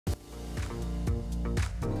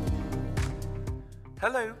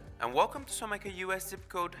Hello and welcome to Someka US zip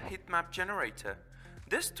code heat map generator.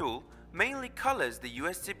 This tool mainly colors the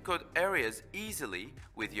US zip code areas easily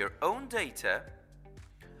with your own data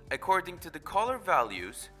according to the color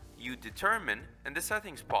values you determine in the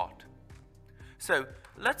settings part. So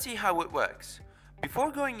let's see how it works.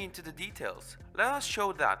 Before going into the details, let us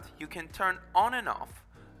show that you can turn on and off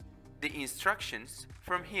the instructions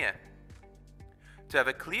from here. To have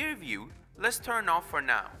a clear view, let's turn off for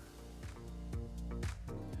now.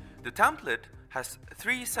 The template has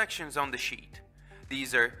three sections on the sheet.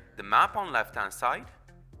 These are the map on left hand side,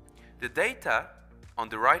 the data on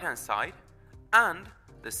the right hand side, and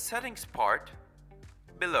the settings part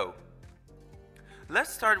below.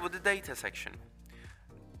 Let's start with the data section.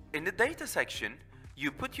 In the data section,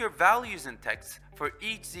 you put your values and text for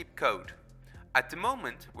each zip code. At the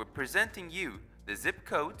moment, we're presenting you the zip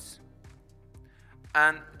codes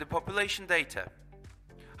and the population data.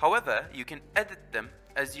 However, you can edit them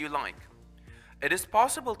as you like. It is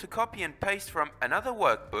possible to copy and paste from another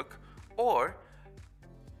workbook, or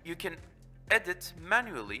you can edit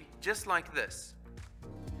manually just like this.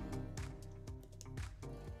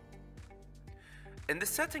 In the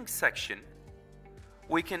settings section,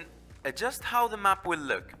 we can adjust how the map will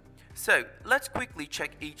look. So let's quickly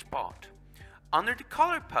check each part. Under the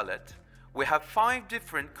color palette, we have 5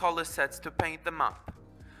 different color sets to paint the map.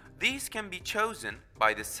 These can be chosen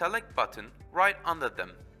by the select button right under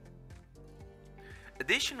them.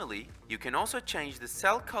 Additionally, you can also change the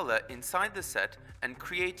cell color inside the set and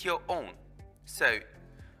create your own. So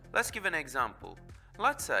let's give an example.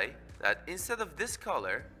 Let's say that instead of this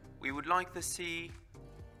color, we would like to see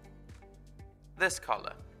this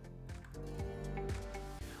color.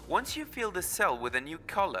 Once you fill the cell with a new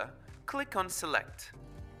color, click on Select.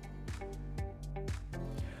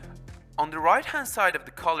 On the right hand side of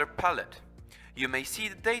the color palette, you may see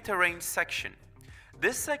the data range section.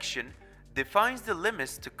 This section defines the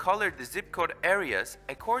limits to color the zip code areas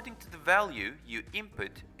according to the value you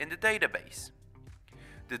input in the database.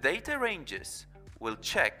 The data ranges will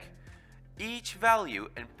check each value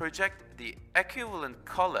and project the equivalent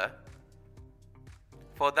color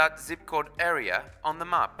for that zip code area on the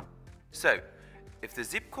map. So, if the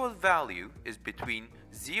zip code value is between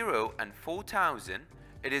 0 and 4000,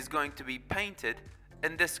 it is going to be painted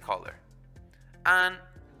in this color. And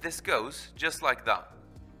this goes just like that.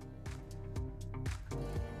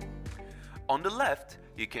 On the left,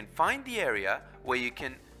 you can find the area where you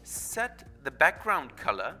can set the background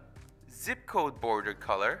color, zip code border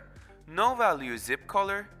color, no value zip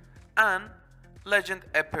color, and legend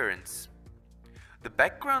appearance. The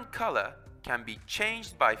background color can be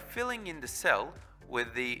changed by filling in the cell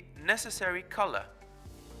with the necessary color.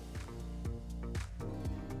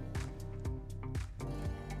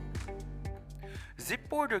 Zip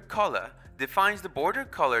border color defines the border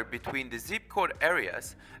color between the zip code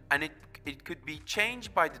areas, and it could be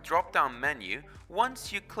changed by the drop-down menu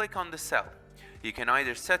once you click on the cell. You can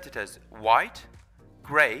either set it as white,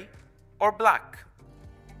 gray, or black.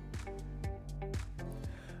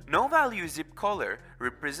 No value zip color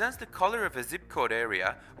represents the color of a zip code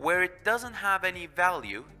area where it doesn't have any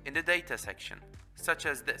value in the data section, such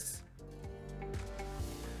as this.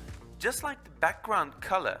 Just like the background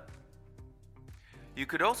color, you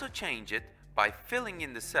could also change it by filling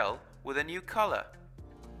in the cell with a new color.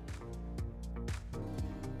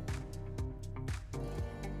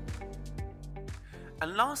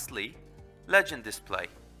 And lastly, legend display.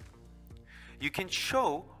 You can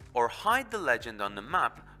show or hide the legend on the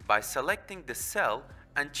map by selecting the cell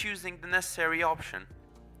and choosing the necessary option.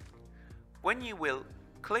 When you will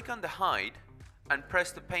click on the hide and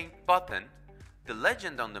press the paint button, the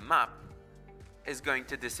legend on the map is going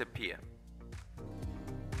to disappear.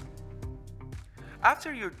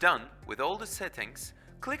 After you're done with all the settings,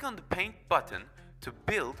 click on the paint button to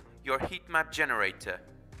build your heat map generator.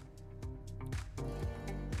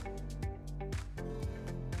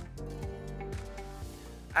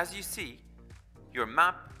 As you see, your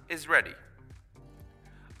map is ready.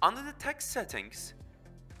 Under the text settings,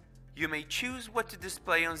 you may choose what to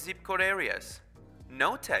display on zip code areas.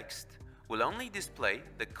 No text will only display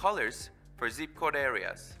the colors for zip code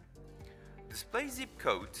areas. Display zip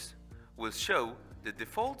codes will show the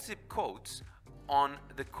default zip codes on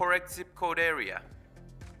the correct zip code area.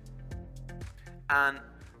 And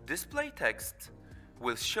display text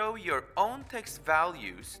will show your own text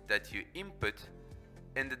values that you input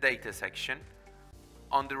in the data section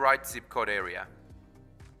on the right zip code area.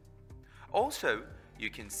 Also,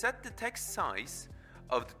 you can set the text size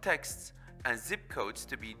of the texts and zip codes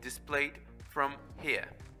to be displayed from here.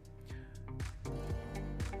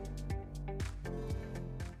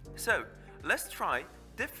 So, let's try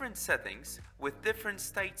different settings with different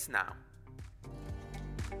states now.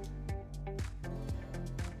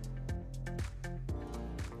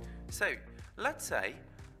 So, let's say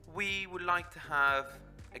we would like to have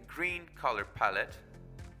a green color palette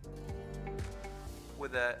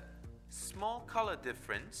with a small color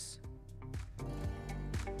difference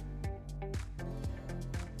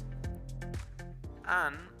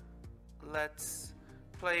and let's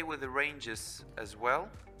play with the ranges as well.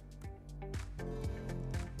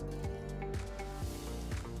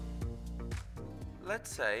 Let's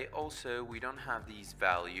say also we don't have these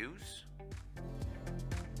values.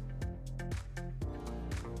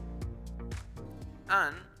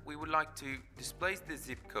 And we would like to display the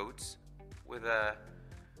zip codes with a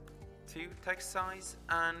 2 text size,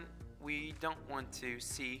 and we don't want to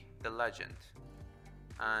see the legend.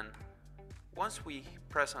 And once we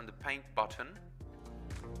press on the paint button,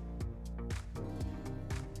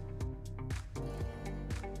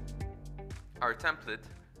 our template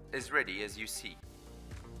is ready, as you see.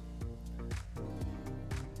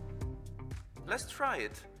 Let's try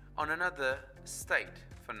it on another state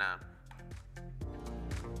for now.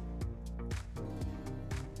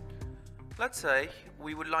 Let's say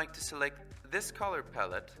we would like to select this color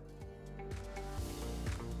palette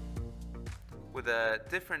with a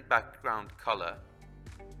different background color,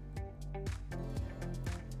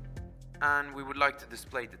 and we would like to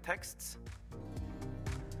display the texts,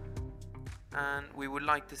 and we would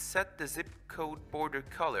like to set the zip code border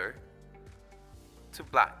color to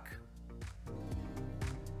black.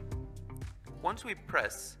 Once we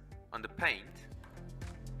press on the paint,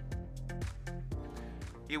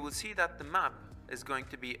 you will see that the map is going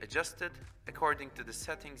to be adjusted according to the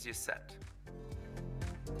settings you set.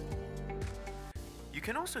 You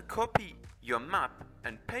can also copy your map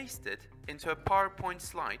and paste it into a PowerPoint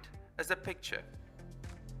slide as a picture.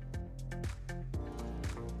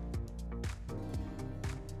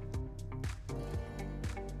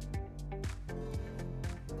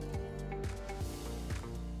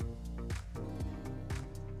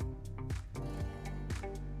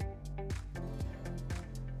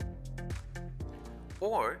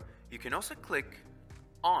 Or you can also click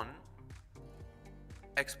on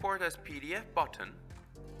Export as PDF button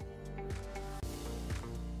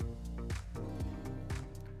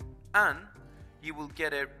and you will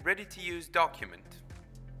get a ready-to-use document.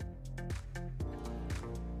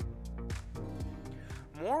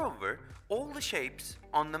 Moreover, all the shapes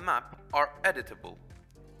on the map are editable.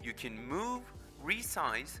 You can move,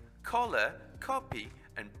 resize, color, copy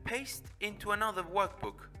and paste into another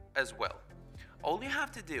workbook as well. All you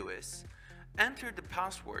have to do is enter the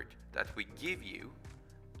password that we give you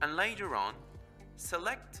and later on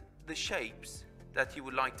select the shapes that you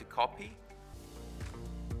would like to copy,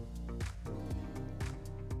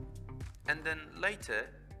 and then later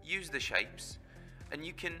use the shapes and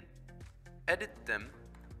you can edit them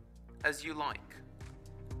as you like.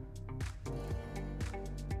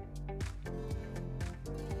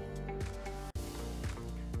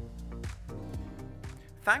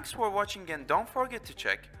 Thanks for watching, and don't forget to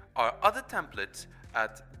check our other templates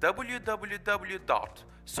at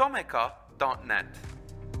www.someka.net.